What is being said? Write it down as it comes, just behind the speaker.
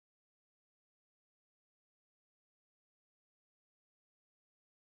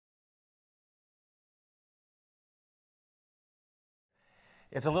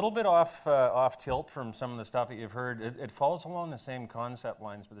It's a little bit off tilt from some of the stuff that you've heard. It follows along the same concept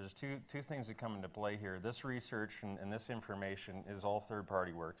lines, but there's two things that come into play here. This research and this information is all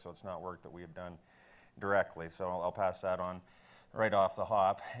third-party work, so it's not work that we have done directly. So I'll pass that on right off the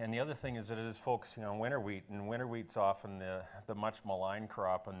hop. And the other thing is that it is focusing on winter wheat, and winter wheat's often the much maligned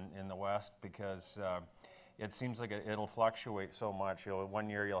crop in the West because it seems like it'll fluctuate so much. One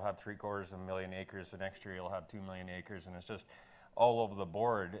year you'll have 750,000 acres, the next year you'll have 2 million acres, and it's just all over the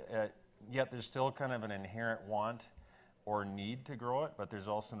board. Yet there's still kind of an inherent want or need to grow it, but there's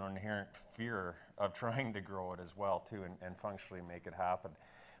also an inherent fear of trying to grow it as well too and functionally make it happen.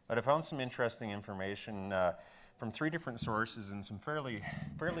 But I found some interesting information from 3 different sources and some fairly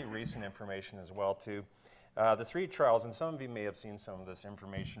recent information as well too. The 3 trials, and some of you may have seen some of this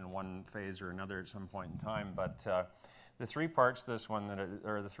information in one phase or another at some point in time, but the 3 parts of this one,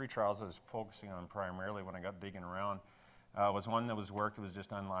 or the 3 trials I was focusing on primarily when I got digging around, was one that was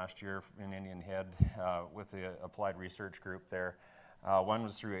just done last year in Indian Head with the Applied Research Group there. One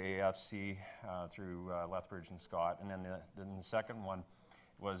was through AFC, through Lethbridge and Scott, and then the second one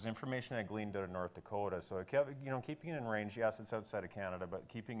was information I gleaned out of North Dakota. So it kept, keeping it in range. Yes, it's outside of Canada, but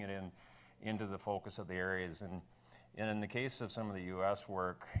keeping it into the focus of the areas. And in the case of some of the U.S.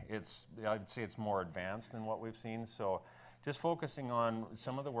 work, I'd say it's more advanced than what we've seen. So just focusing on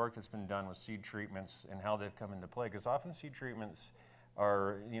some of the work that's been done with seed treatments and how they've come into play, because often seed treatments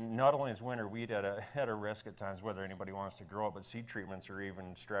are, not only is winter wheat at a risk at times, whether anybody wants to grow it, but seed treatments are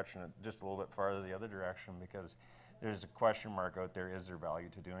even stretching it just a little bit farther the other direction because there's a question mark out there, is there value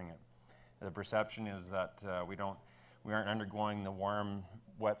to doing it? The perception is that we aren't undergoing the warm,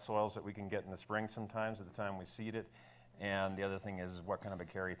 wet soils that we can get in the spring sometimes at the time we seed it. And the other thing is, what kind of a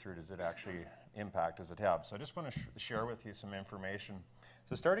carry through does it actually impact, does it have? So I just want to share with you some information.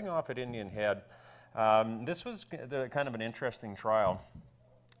 So starting off at Indian Head, this was kind of an interesting trial.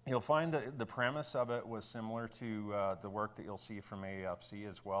 You'll find that the premise of it was similar to the work that you'll see from AFC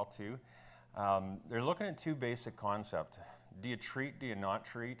as well too. They're looking at 2 basic concepts. Do you treat, do you not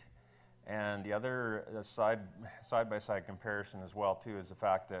treat? And the other side-by-side comparison as well too is the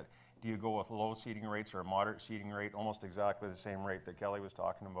fact that do you go with low seeding rates or a moderate seeding rate, almost exactly the same rate that Kelly was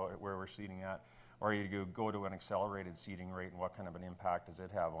talking about where we're seeding at, or you go to an accelerated seeding rate and what kind of an impact does it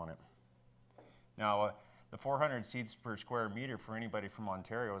have on it? Now, the 400 seeds per square meter for anybody from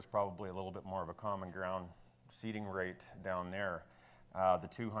Ontario is probably a little bit more of a common ground seeding rate down there. The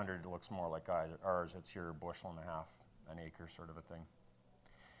 200 looks more like ours. It's your 1.5 bushels an acre sort of a thing.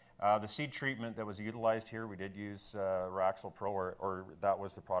 The seed treatment that was utilized here, we did use Raxel Pro, or that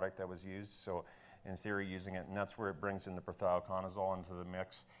was the product that was used. So in theory, using it, and that's where it brings in the prothioconazole into the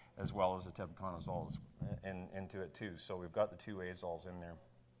mix, as well as the tebuconazole into it too. So we've got the 2 azoles in there.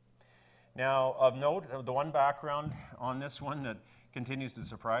 Now, of note, the one background on this one that continues to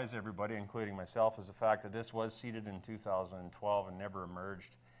surprise everybody, including myself, is the fact that this was seeded in 2012 and never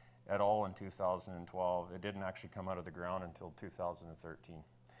emerged at all in 2012. It didn't actually come out of the ground until 2013.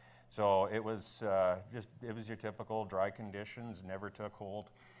 So it was your typical dry conditions, never took hold.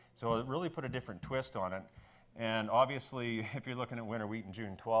 So it really put a different twist on it. And obviously, if you're looking at winter wheat in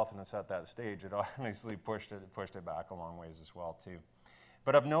June 12th and it's at that stage, it obviously pushed it back a long ways as well too.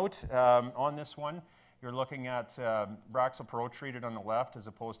 But of note, on this one, you're looking at Raxel Pro treated on the left as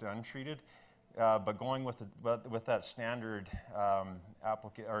opposed to untreated, but going with that standard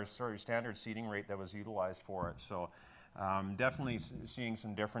standard seeding rate that was utilized for it. So definitely seeing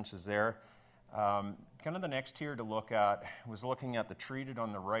some differences there. Kind of the next tier to look at was looking at the treated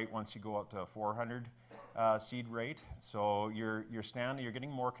on the right once you go up to a 400 seed rate. So you're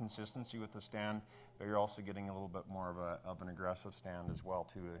getting more consistency with the stand, but you're also getting a little bit more of an aggressive stand as well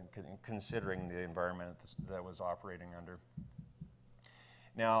too, considering the environment that was operating under.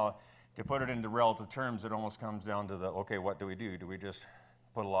 Now, to put it into relative terms, it almost comes down to okay, what do we do? Do we just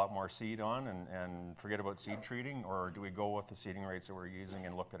put a lot more seed on and forget about seed treating, or do we go with the seeding rates that we're using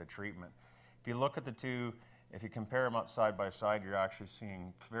and look at a treatment? If you look at the 2, if you compare them up side by side, you're actually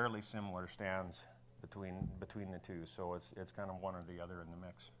seeing fairly similar stands between the 2. So it's kind of one or the other in the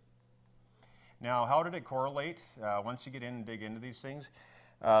mix. Now, how did it correlate? Once you get in and dig into these things,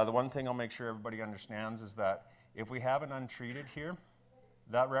 the one thing I'll make sure everybody understands is that if we have an untreated here,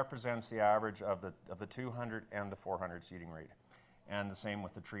 that represents the average of the 200 and the 400 seeding rate. And the same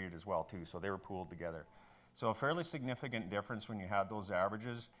with the treated as well too, so they were pooled together. So a fairly significant difference when you had those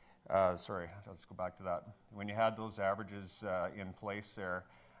averages, sorry, let's go back to that. When you had those averages in place there,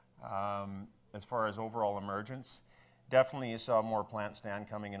 as far as overall emergence, definitely you saw more plant stand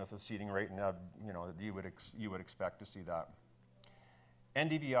coming in with a seeding rate, and you would expect to see that.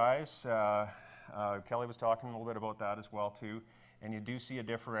 NDVIs, Kelly was talking a little bit about that as well too. And you do see a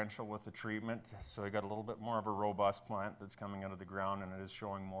differential with the treatment. So you got a little bit more of a robust plant that's coming out of the ground, and it is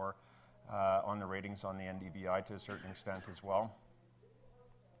showing more on the ratings on the NDVI to a certain extent as well.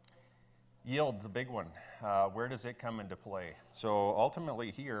 Yield, the big one. Where does it come into play? So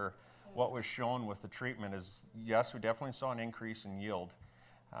ultimately here, what was shown with the treatment is, yes, we definitely saw an increase in yield.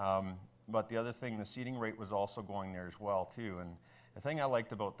 But the other thing, the seeding rate was also going there as well too. And the thing I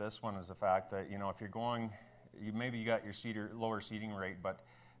liked about this one is the fact that, you know, if you're going, maybe you got your lower seeding rate, but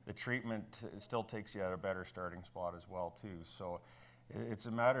the treatment still takes you at a better starting spot as well too. So it's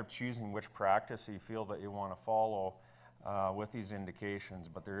a matter of choosing which practice you feel that you want to follow with these indications,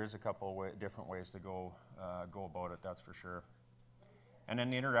 but there is a couple different ways to go about it, that's for sure. And then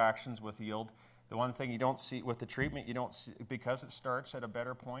the interactions with yield. The one thing you don't see with the treatment, you don't see, because it starts at a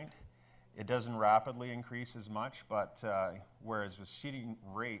better point, it doesn't rapidly increase as much, but whereas with seeding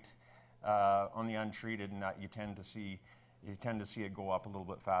rate on the untreated, and that you tend to see it go up a little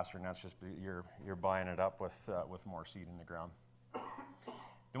bit faster, and that's just you're buying it up with more seed in the ground.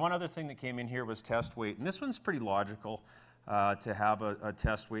 The one other thing that came in here was test weight, and this one's pretty logical to have a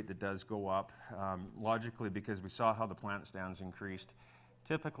test weight that does go up logically, because we saw how the plant stands increased.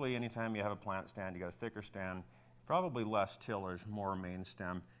 Typically, anytime you have a plant stand, you got a thicker stand, probably less tillers, more main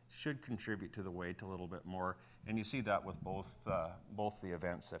stem, should contribute to the weight a little bit more, and you see that with both the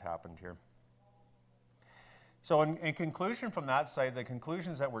events that happened here. So in conclusion from that side, the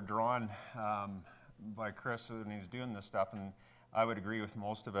conclusions that were drawn by Chris when he was doing this stuff, and I would agree with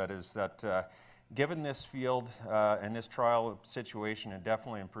most of it, is that given this field and this trial situation, it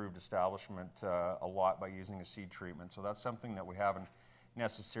definitely improved establishment a lot by using a seed treatment. So that's something that we haven't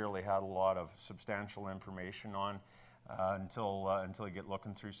necessarily had a lot of substantial information on until you get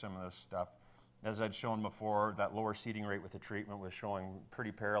looking through some of this stuff. As I'd shown before, that lower seeding rate with the treatment was showing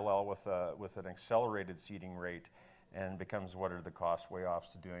pretty parallel with an accelerated seeding rate, and becomes what are the cost way-offs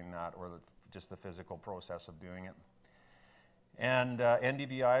to doing that, or just the physical process of doing it. And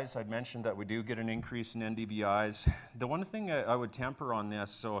NDVIs, I'd mentioned that we do get an increase in NDVIs. The one thing I would temper on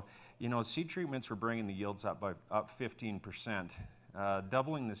this, so, you know, seed treatments were bringing the yields up 15%.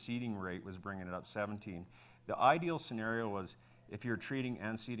 Doubling the seeding rate was bringing it up 17%. The ideal scenario was if you're treating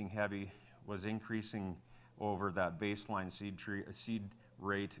and seeding heavy, was increasing over that baseline seed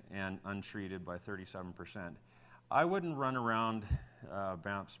rate and untreated by 37%. I wouldn't run around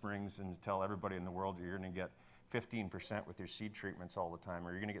Banff Springs and tell everybody in the world you're going to get 15% with your seed treatments all the time,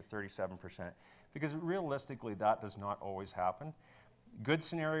 or you're going to get 37%, because realistically that does not always happen. Good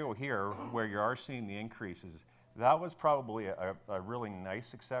scenario here where you are seeing the increases, that was probably a really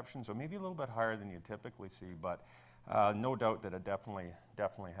nice exception, so maybe a little bit higher than you typically see, but no doubt that it definitely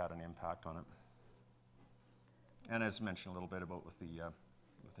had an impact on it. And as mentioned a little bit about with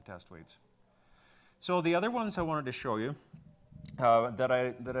the test weights. So the other ones I wanted to show you that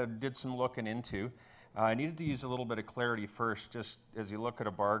I did some looking into. I needed to use a little bit of clarity first, just as you look at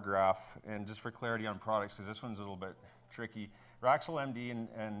a bar graph, and just for clarity on products, because this one's a little bit tricky. Raxel MD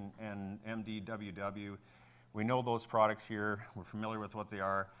and MD WW, we know those products here. We're familiar with what they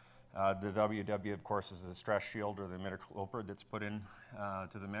are. The WW, of course, is the stress shield or the imidacloprid that's put in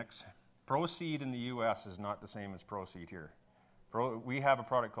to the mix. Proseed in the U.S. is not the same as Proseed here. We have a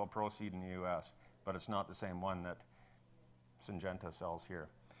product called Proseed in the U.S., but it's not the same one that Syngenta sells here.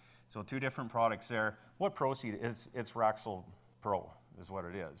 So two different products there. What Proseed is, it's Raxel Pro is what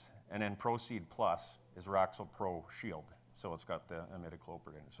it is. And then Proseed Plus is Raxel Pro Shield. So it's got the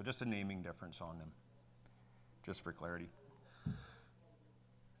imidacloprid in it. So just a naming difference on them, just for clarity.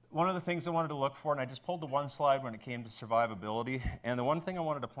 One of the things I wanted to look for, and I just pulled the one slide when it came to survivability, and the one thing I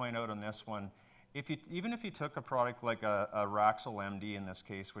wanted to point out on this one, even if you took a product like a Raxel MD in this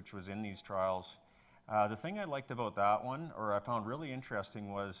case, which was in these trials, the thing I liked about that one, or I found really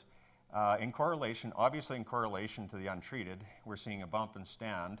interesting, was in correlation, obviously in correlation to the untreated, we're seeing a bump in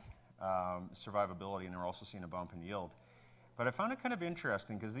stand survivability, and we're also seeing a bump in yield. But I found it kind of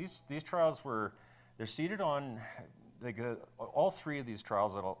interesting because these trials they're seeded on, all three of these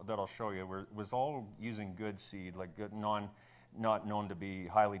trials that I'll show you was all using good seed, like good not known to be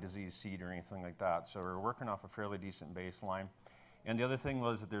highly diseased seed or anything like that. So we're working off a fairly decent baseline. And the other thing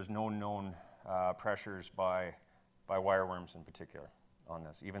was that there's no known pressures by wireworms in particular on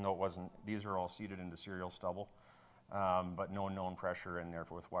this, even though it wasn't, these are all seeded into cereal stubble, but no known pressure in there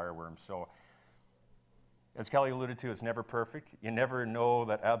with wireworms. So as Kelly alluded to, it's never perfect. You never know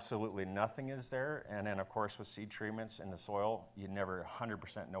that absolutely nothing is there. And then, of course, with seed treatments in the soil, you never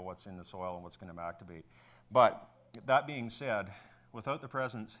 100% know what's in the soil and what's going to activate. But that being said, without the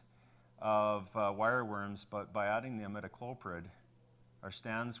presence of wireworms, but by adding the imidacloprid, our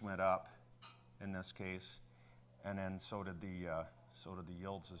stands went up in this case. and then so did the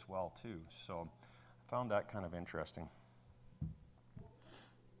yields as well too. So I found that kind of interesting.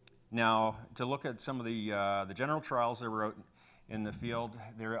 Now, to look at some of the general trials that were out in the field,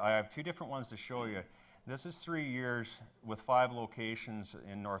 I have two different ones to show you. This is 3 years with 5 locations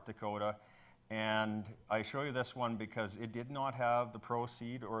in North Dakota, and I show you this one because it did not have the Pro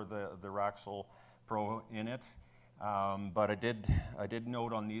seed or the Raxel Pro in it, but I did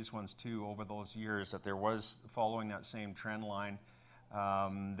note on these ones too over those years that there was, following that same trend line,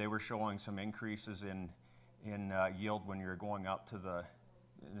 they were showing some increases in yield when you're going up to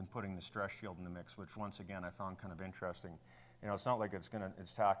and putting the stress yield in the mix, which once again I found kind of interesting. You know, it's not like it's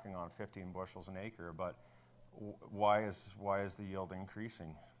tacking on 15 bushels an acre, but why is the yield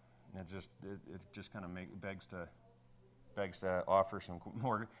increasing? And it just kind of begs to offer some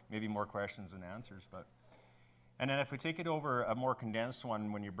maybe more questions than answers. But and then if we take it over a more condensed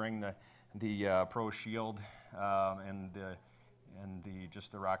one, when you bring the Pro Shield and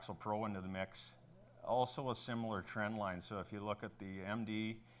just the Raxel Pro into the mix, also a similar trend line. So if you look at the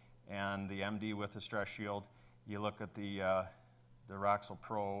MD and the MD with the stress shield, you look at the Raxel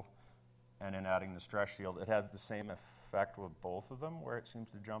Pro and then adding the stress shield, it had the same effect with both of them where it seems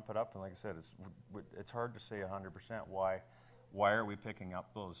to jump it up. And like I said, it's hard to say 100% why are we picking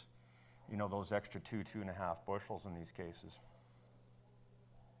up those, you know, those extra 2.5 bushels in these cases.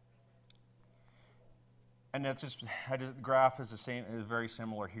 And that's just, the graph is the same, is very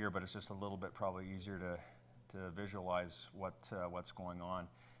similar here, but it's just a little bit probably easier to visualize what's going on.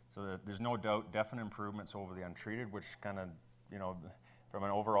 So there's no doubt definite improvements over the untreated, which kind of, you know, from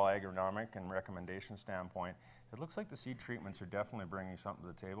an overall agronomic and recommendation standpoint, it looks like the seed treatments are definitely bringing something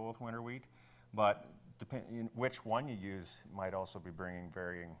to the table with winter wheat, but depending which one you use might also be bringing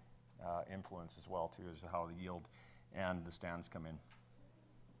varying influence as well too, as to how the yield and the stands come in.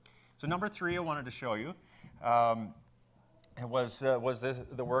 So number 3 I wanted to show you it was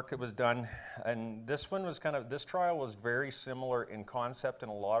the work that was done, and this trial was very similar in concept in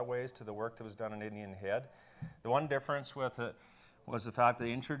a lot of ways to the work that was done in Indian Head. The one difference with it was the fact that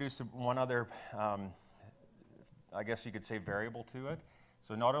they introduced one other, I guess you could say, variable to it.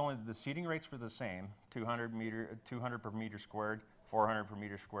 So not only the seeding rates were the same, 200 per meter squared, 400 per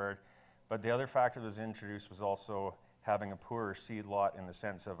meter squared, but the other factor that was introduced was also having a poorer seed lot in the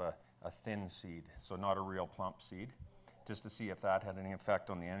sense of a thin seed, so not a real plump seed, just to see if that had any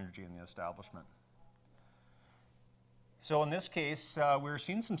effect on the energy in the establishment. So in this case, we're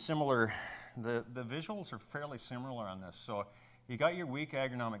seeing some similar, the visuals are fairly similar on this. So you got your weak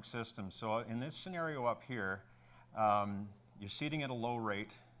agronomic system. So in this scenario up here, you're seeding at a low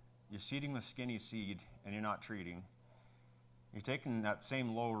rate, you're seeding with skinny seed, and you're not treating. You're taking that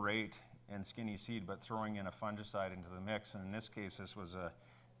same low rate and skinny seed, but throwing in a fungicide into the mix. And in this case, this was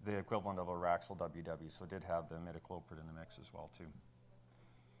the equivalent of a Raxel WW, so it did have the imidacloprid in the mix as well too.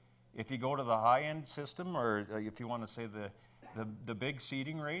 If you go to the high-end system, or if you want to say the big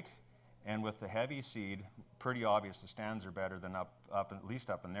seeding rate, and with the heavy seed, pretty obvious the stands are better than up at least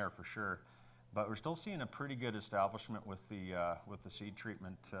up in there for sure. But we're still seeing a pretty good establishment with the seed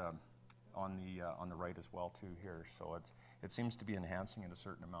treatment on the right as well too here. So it seems to be enhancing it a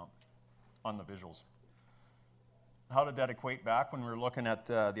certain amount on the visuals. How did that equate back when we were looking at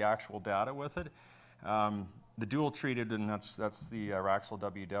the actual data with it? The dual treated, and that's the Raxel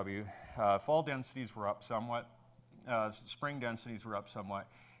WW. Fall densities were up somewhat. Spring densities were up somewhat.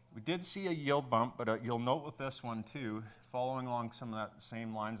 We did see a yield bump, but you'll note with this one too, following along some of that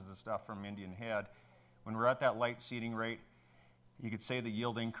same lines as the stuff from Indian Head, when we're at that light seeding rate, you could say the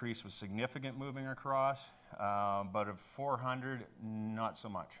yield increase was significant moving across, but at 400, not so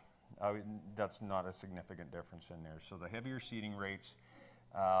much. That's not a significant difference in there. So the heavier seeding rates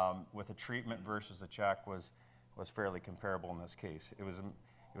with a treatment versus a check was fairly comparable in this case. It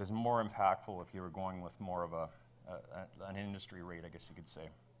was more impactful if you were going with more of an industry rate, I guess you could say.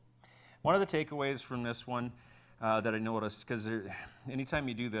 One of the takeaways from this one that I noticed, because anytime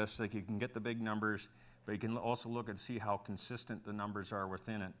you do this, like, you can get the big numbers, but you can also look and see how consistent the numbers are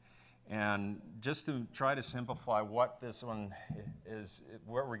within it. And just to try to simplify what this one is,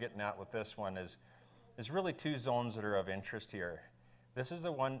 what we're getting at with this one is really 2 zones that are of interest here. This is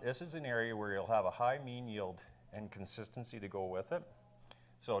an area where you'll have a high mean yield and consistency to go with it,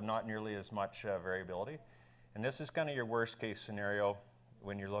 so not nearly as much variability. And this is kind of your worst case scenario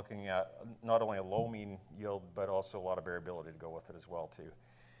when you're looking at not only a low mean yield, but also a lot of variability to go with it as well too.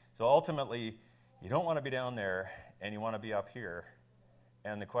 So ultimately, you don't want to be down there and you want to be up here.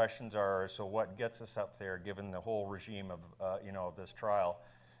 And the questions are, so what gets us up there given the whole regime of, of this trial?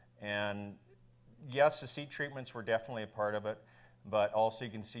 And yes, the seed treatments were definitely a part of it, But also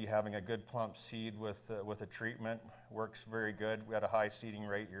you can see having a good plump seed with a treatment works very good. We had a high seeding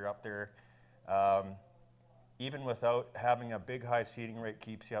rate, you're up there. Even without having a big high seeding rate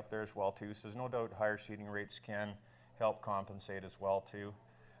keeps you up there as well too. So there's no doubt higher seeding rates can help compensate as well too.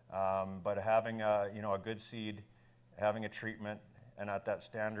 But having a, a good seed, having a treatment, and at that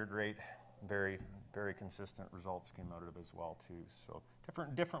standard rate, very, very consistent results came out of it as well too. So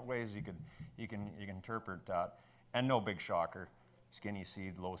different ways you can interpret that, and no big shocker. Skinny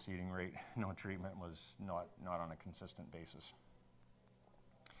seed, low seeding rate, no treatment was not on a consistent basis.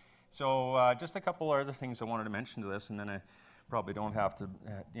 So just a couple other things I wanted to mention to this, and then I probably don't have to,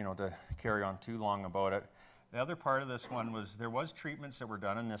 to carry on too long about it. The other part of this one was there was treatments that were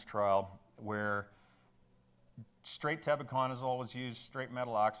done in this trial where straight tebuconazole was used, straight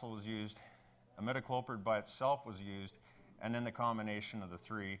metalaxyl was used, imidacloprid by itself was used, and then the combination of the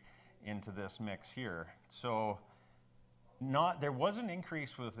three into this mix here. So there was an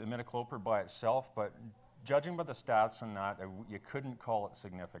increase with imidacloprid by itself, but judging by the stats on that, you couldn't call it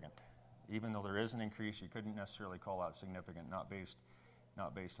significant. Even though there is an increase, you couldn't necessarily call that significant, not based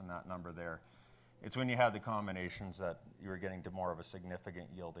on that number there. It's when you had the combinations that you were getting to more of a significant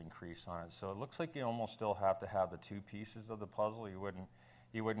yield increase on it. So it looks like you almost still have to have the two pieces of the puzzle. You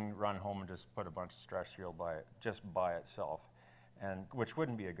wouldn't run home and just put a bunch of stress yield just by itself, and which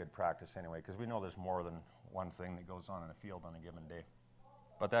wouldn't be a good practice anyway, because we know there's more than one thing that goes on in a field on a given day.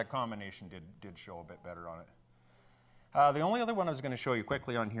 But that combination did show a bit better on it. The only other one I was going to show you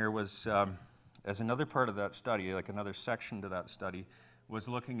quickly on here was, as another part of that study, like another section to that study, was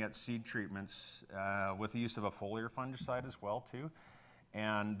looking at seed treatments with the use of a foliar fungicide as well too.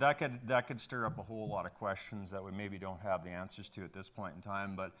 And that could stir up a whole lot of questions that we maybe don't have the answers to at this point in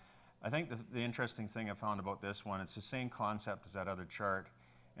time. But I think the interesting thing I found about this one, it's the same concept as that other chart.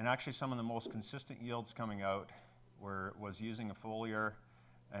 And actually some of the most consistent yields coming out was using a foliar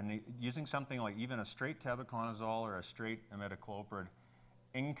and using something like even a straight tebuconazole or a straight imidacloprid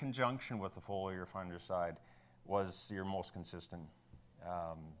in conjunction with the foliar fungicide was your most consistent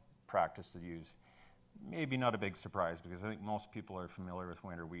practice to use. Maybe not a big surprise, because I think most people are familiar with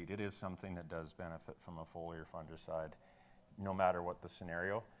winter wheat. It is something that does benefit from a foliar fungicide, no matter what the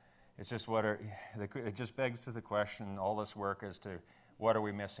scenario. It's just it just begs to the question, all this work as to what are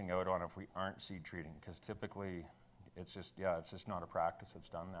we missing out on if we aren't seed treating? Because typically it's just not a practice that's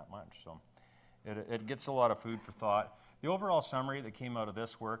done that much. So it gets a lot of food for thought. The overall summary that came out of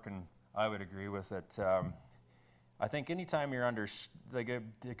this work, and I would agree with it, I think anytime you're under,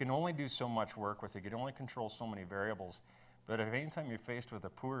 you can only do so much work with it. You can only control so many variables. But if anytime you're faced with a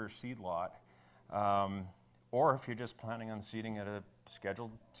poorer seed lot, or if you're just planning on seeding at a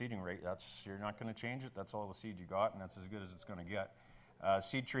scheduled seeding rate, you're not going to change it. That's all the seed you got, and that's as good as it's going to get.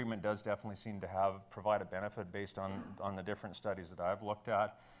 Seed treatment does definitely seem to provide a benefit based on the different studies that I've looked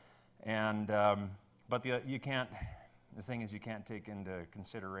at. And but the thing is, you can't take into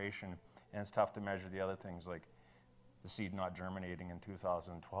consideration, and it's tough to measure the other things like the seed not germinating in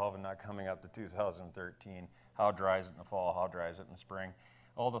 2012 and not coming up to 2013. How dry is it in the fall? How dry is it in the spring?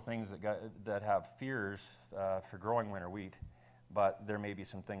 All the things that have fears for growing winter wheat, but there may be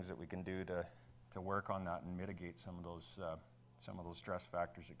some things that we can do to work on that and mitigate some of those stress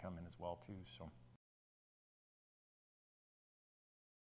factors that come in as well too. So.